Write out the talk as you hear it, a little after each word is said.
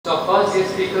So first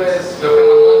guest speaker is Dr.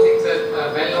 Manmohan Singh, sir,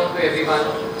 well known to everyone.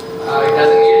 It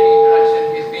doesn't need any introduction.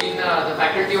 He's been the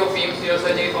faculty of AIIMS New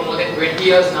Delhi for more than 20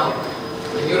 years now.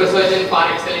 A neurosurgeon par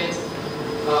excellence,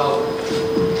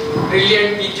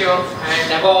 brilliant teacher, and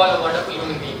above all a wonderful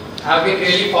human being. I have been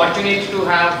really fortunate to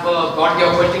have got the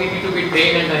opportunity to be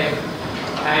trained under him.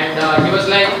 And he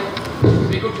was like,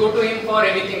 we could go to him for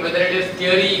anything, whether it is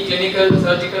theory, clinical,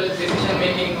 surgical, decision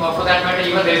making, or for that matter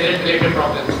even resident related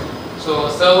problems. So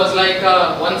sir was like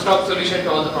a one-stop solution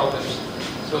to all the problems.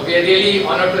 So we are really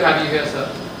honored to have you here, sir.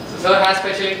 So sir has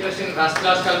special interest in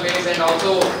vascular skull base and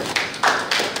also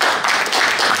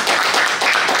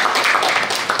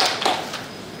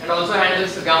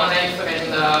handles gamma knife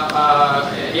and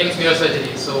AIIMS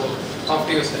Neurosurgery. So off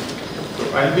to you, sir.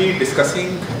 So I'll be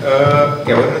discussing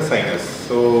cavernous sinus.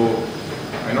 So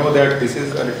I know that this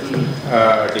is a little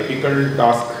difficult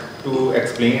task to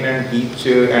explain and teach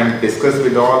and discuss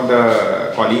with all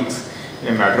the colleagues in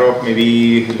a matter of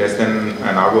maybe less than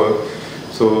an hour.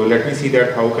 So let me see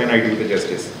that how can I do the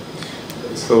justice.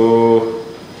 So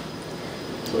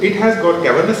it has got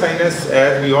cavernous sinus,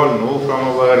 as we all know from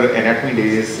our anatomy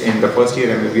days in the first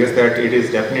year MBBS, that it is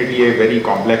definitely a very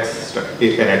complex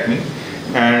anatomy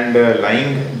and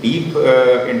lying deep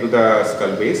into the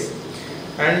skull base.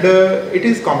 And it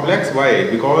is complex,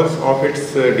 why? Because of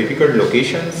its difficult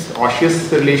locations, osseous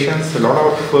relations, a lot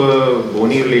of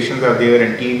bony relations are there,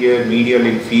 anterior, medial,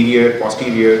 inferior,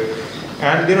 posterior,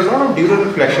 and there are a lot of dural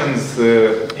reflections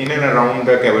in and around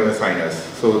the cavernous sinus.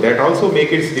 So that also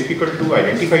makes it difficult to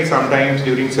identify sometimes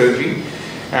during surgery.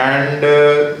 And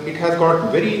it has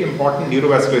got very important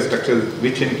neurovascular structures,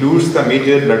 which includes the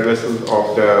major blood vessels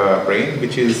of the brain,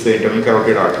 which is the internal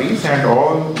carotid arteries, and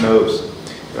all nerves.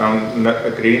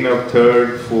 Cranial nerve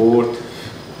 3rd, 4th,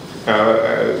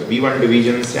 V1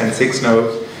 divisions and 6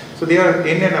 nerves. So they are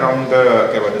in and around the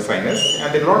cavernous sinus,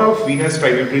 and there are a lot of venous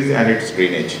tributaries and its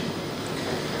drainage.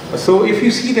 So if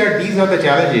you see that these are the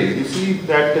challenges, you see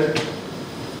that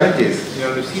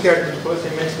you see that in the first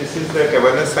image, this is the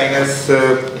cavernous sinus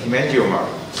hemangioma.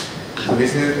 So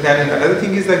this is, then another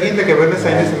thing is again the cavernous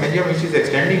sinus hemangioma, which is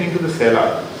extending into the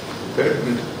sella.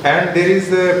 And there is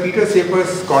Peter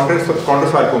Saper's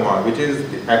chondrosarcoma, which is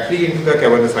actually into the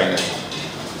cavernous sinus.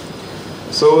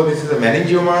 So this is the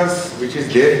meningiomas, which is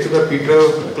there into the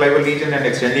petroclival region and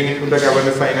extending into the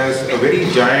cavernous sinus. A very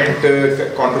giant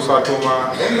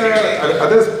chondrosarcoma. Then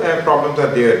other problems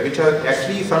are there, which are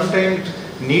actually sometimes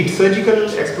need surgical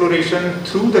exploration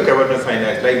through the cavernous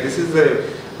sinus. Like this is a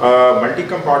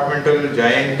multi-compartmental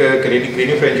giant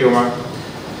craniopharyngioma.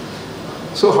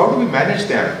 So how do we manage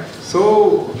them?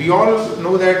 So we all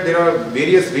know that there are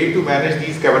various ways to manage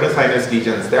these cavernous sinus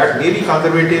lesions. They are really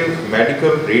conservative, medical,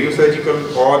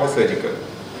 radiosurgical, or the surgical.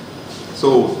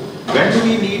 So when do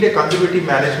we need a conservative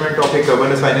management of a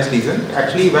cavernous sinus lesion?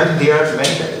 Actually, when they are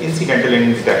incidental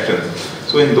in detection.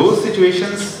 So in those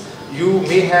situations, you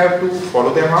may have to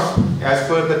follow them up as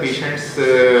per the patient's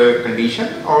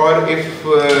condition, or if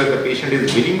the patient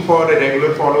is willing for a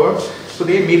regular follow-up, so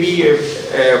they may be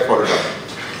followed up.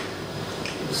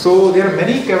 So there are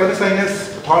many cavernous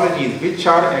sinus pathologies which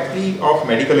are actually of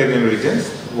medical origins.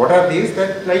 What are these?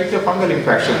 That like the fungal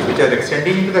infections which are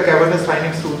extending into the cavernous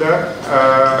sinus through the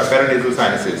paranasal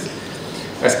sinuses.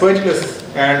 Aspergillus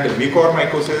and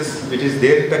mucormycosis, which is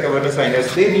there in the cavernous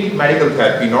sinus, they need medical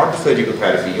therapy, not surgical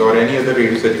therapy or any other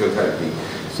radiosurgical therapy.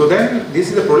 So then this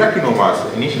is the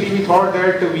prolactinomas. Initially we thought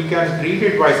that we can treat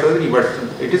it by surgery, but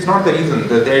it is not the reason.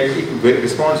 That it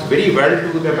responds very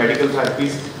well to the medical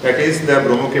therapies, that is the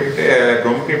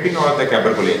bromocriptine or the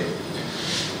cabergoline.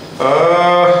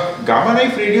 Gamma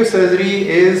knife radiosurgery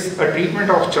is a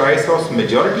treatment of choice of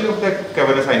majority of the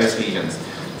cavernous sinus lesions.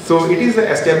 So it is an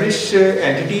established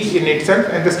entity in itself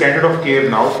and the standard of care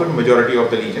now for majority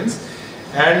of the lesions.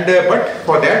 And but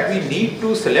for that we need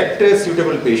to select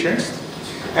suitable patients.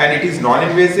 And it is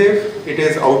non-invasive, it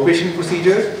is outpatient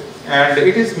procedure, and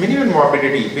it is minimal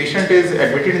morbidity. Patient is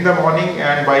admitted in the morning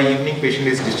and by evening patient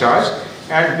is discharged,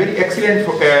 and very excellent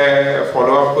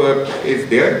follow-up is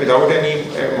there without any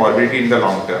morbidity in the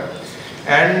long term.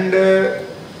 And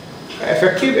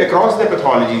effective across the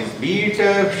pathologies, be it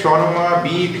schwannoma,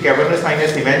 be it cavernous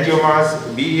sinus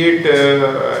hemangiomas, be it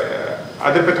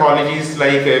other pathologies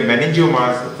like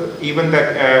meningiomas, even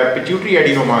the pituitary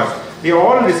adenomas. They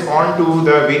all respond to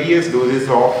the various doses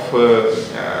of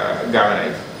gamma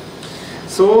knife.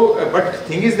 So, but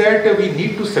thing is that we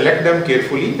need to select them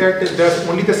carefully, that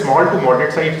only the small to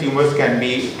moderate sized tumors can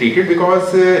be treated,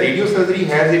 because radiosurgery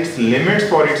has its limits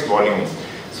for its volume.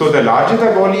 So the larger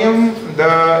the volume,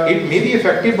 it may be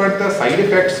effective, but the side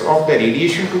effects of the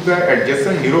radiation to the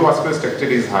adjacent neurovascular structure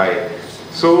is high.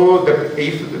 So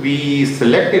if we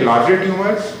select a larger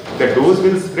tumor, the dose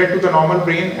will spread to the normal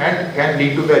brain and can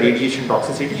lead to the radiation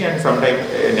toxicity and sometimes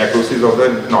necrosis of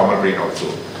the normal brain also.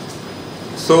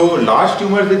 So large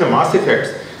tumors with the mass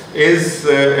effects is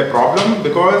a problem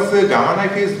because gamma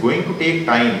knife is going to take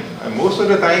time. Most of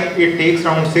the time it takes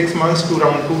around 6 months to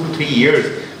around 2 to 3 years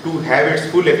to have its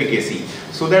full efficacy.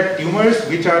 So that tumors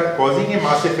which are causing a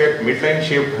mass effect, midline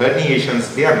shaped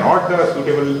herniations, they are not the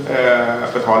suitable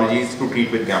pathologies to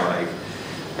treat with gamma knife.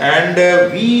 And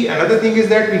another thing is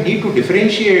that we need to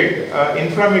differentiate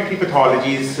inflammatory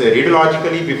pathologies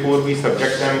radiologically before we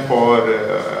subject them for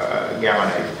gamma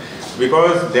knife,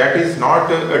 because that is not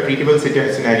treatable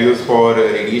scenarios for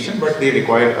radiation, but they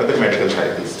require other medical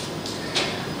therapies.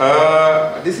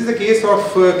 This is a case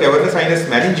of cavernous sinus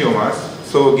meningiomas.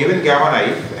 So given gamma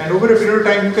knife, and over a period of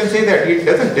time you can say that it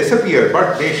doesn't disappear,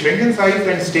 but they shrink in size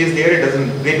and stays there.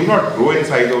 They do not grow in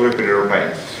size over a period of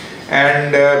time.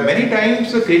 And many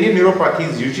times cranial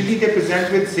neuropathies, usually they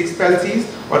present with 6 palsies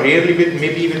or rarely with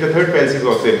maybe with the 3rd palsies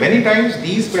also. Many times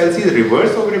these palsies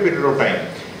reverse over a period of time.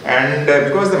 And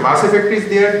because the mass effect is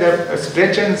there, the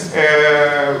stretch and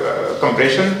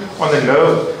compression on the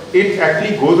nerve, it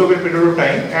actually goes over a period of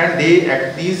time, and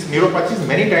these neuropathies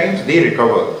many times they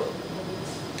recover.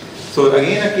 So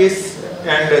again a case,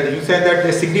 and you said that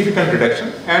a significant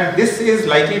reduction, and this is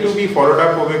likely to be followed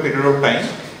up over a period of time.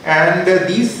 And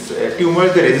these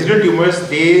tumors, the residual tumors,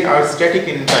 they are static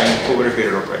in time over a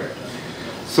period of time.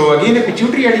 So again, a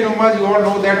pituitary adenoma, you all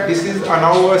know that this is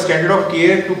now a standard of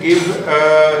care to give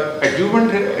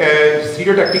adjuvant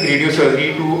stereotactic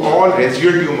radiosurgery to all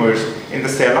residual tumors in the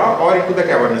sella or into the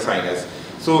cavernous sinus.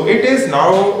 So it is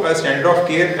now a standard of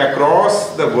care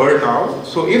across the world now.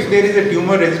 So if there is a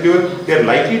tumor residual, they are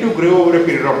likely to grow over a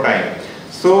period of time.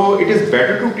 So it is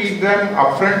better to treat them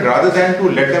upfront rather than to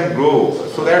let them grow,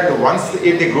 so that once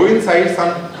if they grow in size,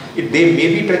 they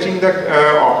may be touching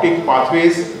the optic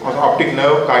pathways or optic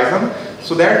nerve chiasm,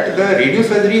 so that the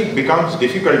radiosurgery becomes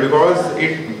difficult because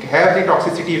it has the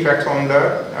toxicity effects on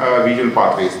the visual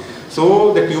pathways.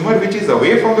 So the tumor which is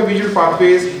away from the visual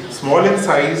pathways, small in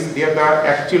size, they are the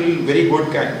actual very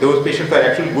good, those patients are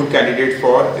actually good candidates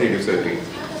for radiosurgery.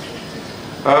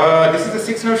 This is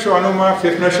the 6th nerve schwannoma,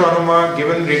 5th nerve schwannoma.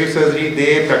 Given radiosurgery,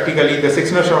 the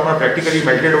 6th nerve schwannoma practically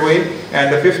melted away,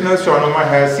 and the 5th nerve schwannoma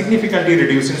has significantly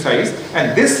reduced in size,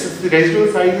 and this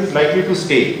residual size is likely to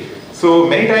stay. So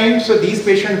many times these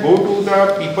patients go to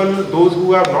the people, those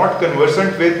who are not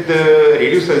conversant with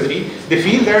radiosurgery, they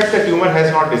feel that the tumor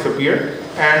has not disappeared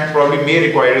and probably may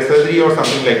require surgery or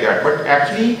something like that. But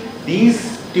actually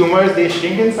these tumors, they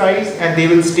shrink in size and they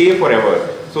will stay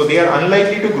forever. So they are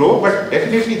unlikely to grow, but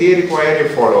definitely they require a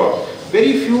follow-up.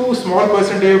 Very few small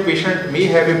percentage of patients may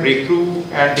have a breakthrough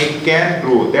and they can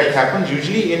grow. That happens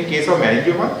usually in case of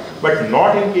meningioma, but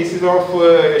not in cases of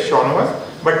schwannomas.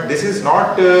 But this is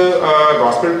not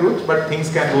gospel truth, but things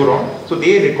can go wrong. So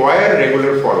they require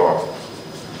regular follow-up.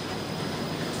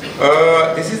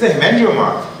 This is the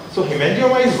hemangioma. So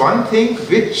hemangioma is one thing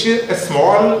which a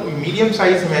small,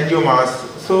 medium-sized hemangiomas,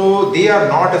 so they are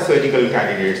not a surgical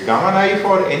candidates. Gamma knife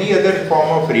or any other form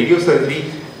of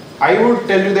radiosurgery, I would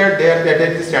tell you that that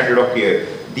is the standard of care.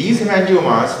 These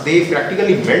hemangiomas, they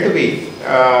practically melt away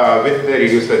with the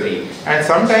radiosurgery, and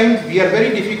sometimes we are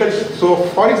very difficult. So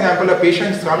for example, a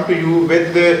patient comes to you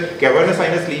with the cavernous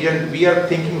sinus lesion, we are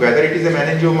thinking whether it is a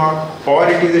meningioma or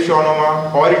it is a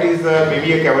schwannoma or it is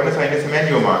maybe a cavernous sinus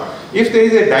hemangioma. If there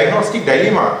is a diagnostic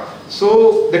dilemma,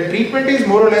 so the treatment is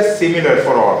more or less similar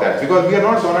for all that, because we are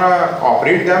not going to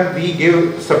operate them, we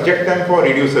subject them for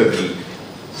radiosurgery.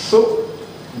 So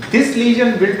this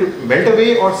lesion will melt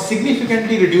away or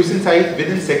significantly reduce in size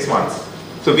within 6 months.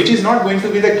 So which is not going to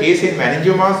be the case in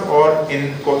meningiomas or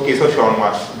in case of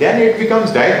schwannomas. Then it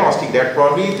becomes diagnostic that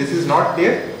probably this is not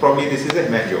there, probably this is a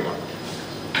hemangioma.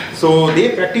 So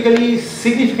they practically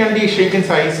significantly shrink in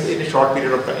size in a short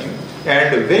period of time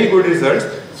and very good results.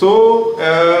 So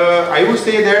I would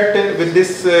say that with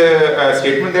this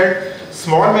statement that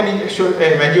small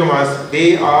hemangiomas,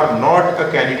 they are not a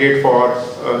candidate for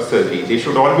surgery. They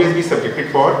should always be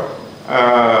subjected for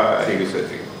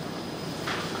radiosurgery.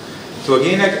 So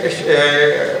again,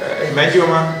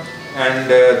 hemangioma, and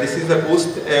this is the post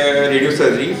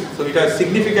radiosurgery. So it has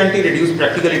significantly reduced,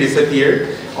 practically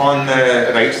disappeared on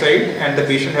the right side, and the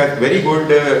patient has very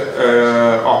good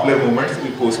ocular movements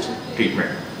in post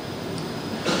treatment.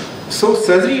 So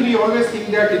surgery, we always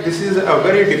think that this is a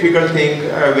very difficult thing.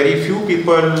 Very few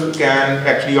people can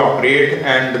actually operate,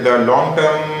 and the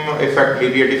long-term effect may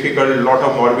be a difficult, lot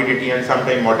of morbidity and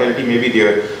sometimes mortality may be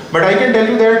there. But I can tell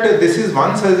you that this is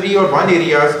one surgery or one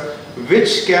area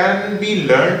which can be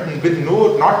learned with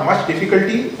not much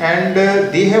difficulty, and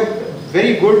they have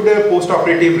very good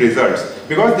post-operative results,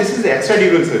 because this is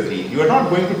extradural surgery. You are not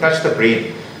going to touch the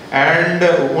brain, and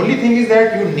only thing is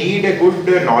that you need a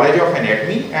good knowledge of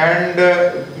anatomy and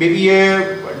maybe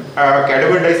a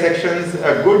cadaver dissections,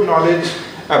 a good knowledge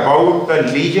about the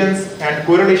lesions and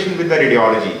correlation with the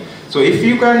radiology. So if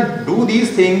you can do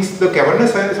these things, the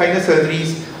cavernous sinus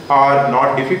surgeries are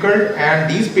not difficult,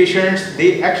 and these patients,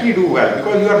 they actually do well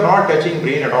because you are not touching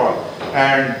brain at all.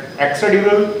 And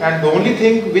extradural, and the only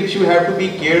thing which you have to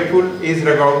be careful is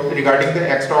regarding the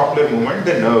extraocular movement,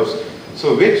 the nerves.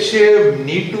 So which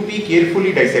need to be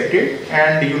carefully dissected,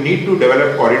 and you need to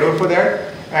develop corridor for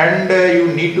that, and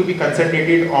you need to be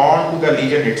concentrated on to the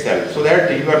lesion itself, so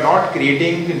that you are not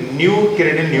creating new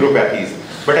cranial neuropathies.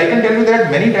 But I can tell you that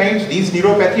many times these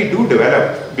neuropathy do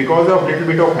develop because of little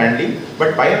bit of handling,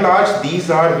 but by and large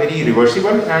these are very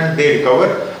reversible and they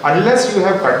recover unless you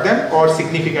have cut them or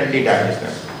significantly damaged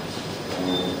them.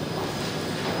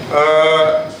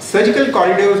 Surgical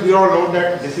corridors, we all know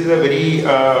that this is a very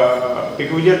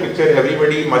peculiar picture,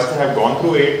 everybody must have gone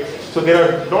through it. So there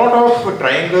are a lot of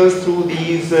triangles through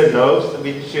these nerves,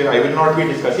 which I will not be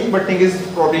discussing, but thing is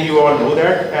probably you all know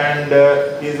that, and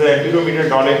is the anteromedial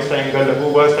Dawling's triangle, the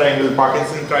Hoover's triangle,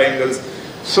 Parkinson triangles.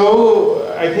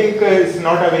 So I think it's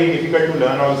not a very difficult to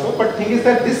learn also, but thing is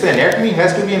that this anatomy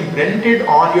has to be imprinted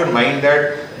on your mind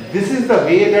that this is the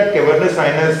way that cavernous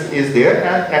sinus is there,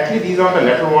 and actually these are the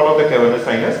lateral wall of the cavernous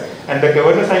sinus, and the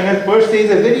cavernous sinus per se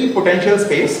is a very potential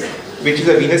space, which is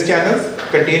a venous channels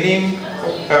containing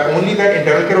only the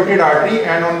internal carotid artery,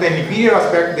 and on the inferior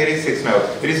aspect there is 6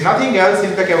 nerves. There is nothing else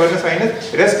in the cavernous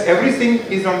sinus, rest everything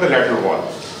is on the lateral wall.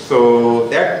 So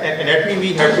that anatomy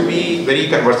we have to be very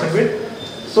conversant with.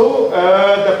 So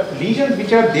the lesions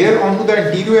which are there onto the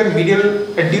anteromedial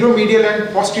and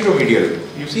posteromedial,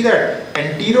 you see that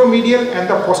anteromedial and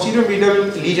the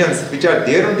posteromedial lesions which are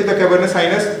there onto the cavernous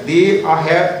sinus, they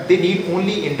need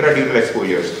only intradural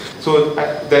exposures. So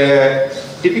the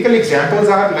typical examples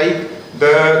are like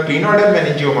the clinoidal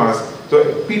meningiomas,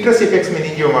 so petrous apex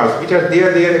meningiomas, which are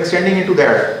there, they are extending into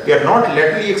that. They are not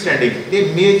laterally extending.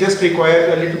 They may just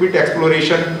require a little bit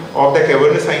exploration of the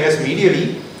cavernous sinus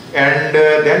medially, and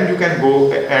then you can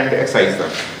go and excise them.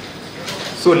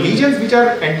 So lesions which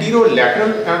are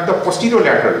anterolateral and the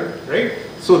posterolateral, right?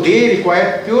 So they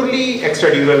require purely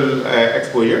extradural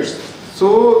exposures.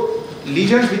 So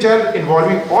lesions which are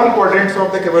involving all quadrants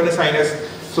of the cavernous sinus,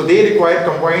 so they require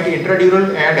combined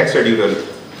intradural and extradural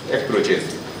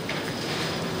approaches.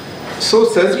 So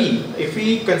surgery, if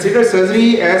we consider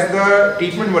surgery as the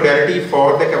treatment modality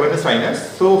for the cavernous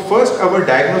sinus, so first our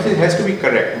diagnosis has to be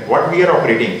correct. What we are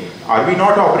operating? Are we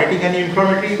not operating any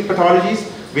inflammatory pathologies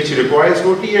which requires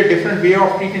totally a different way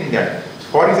of treating them?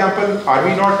 For example, are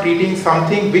we not treating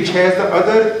something which has the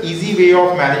other easy way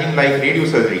of managing like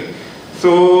radiosurgery?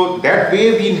 So that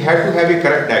way we have to have a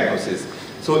correct diagnosis.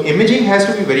 So imaging has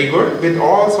to be very good, with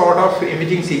all sort of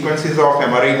imaging sequences of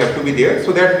MRI have to be there,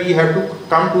 so that we have to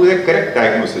come to the correct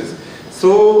diagnosis.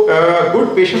 So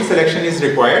good patient selection is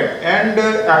required, and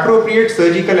appropriate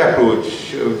surgical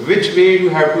approach, which way you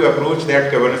have to approach that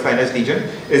cavernous sinus lesion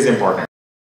is important.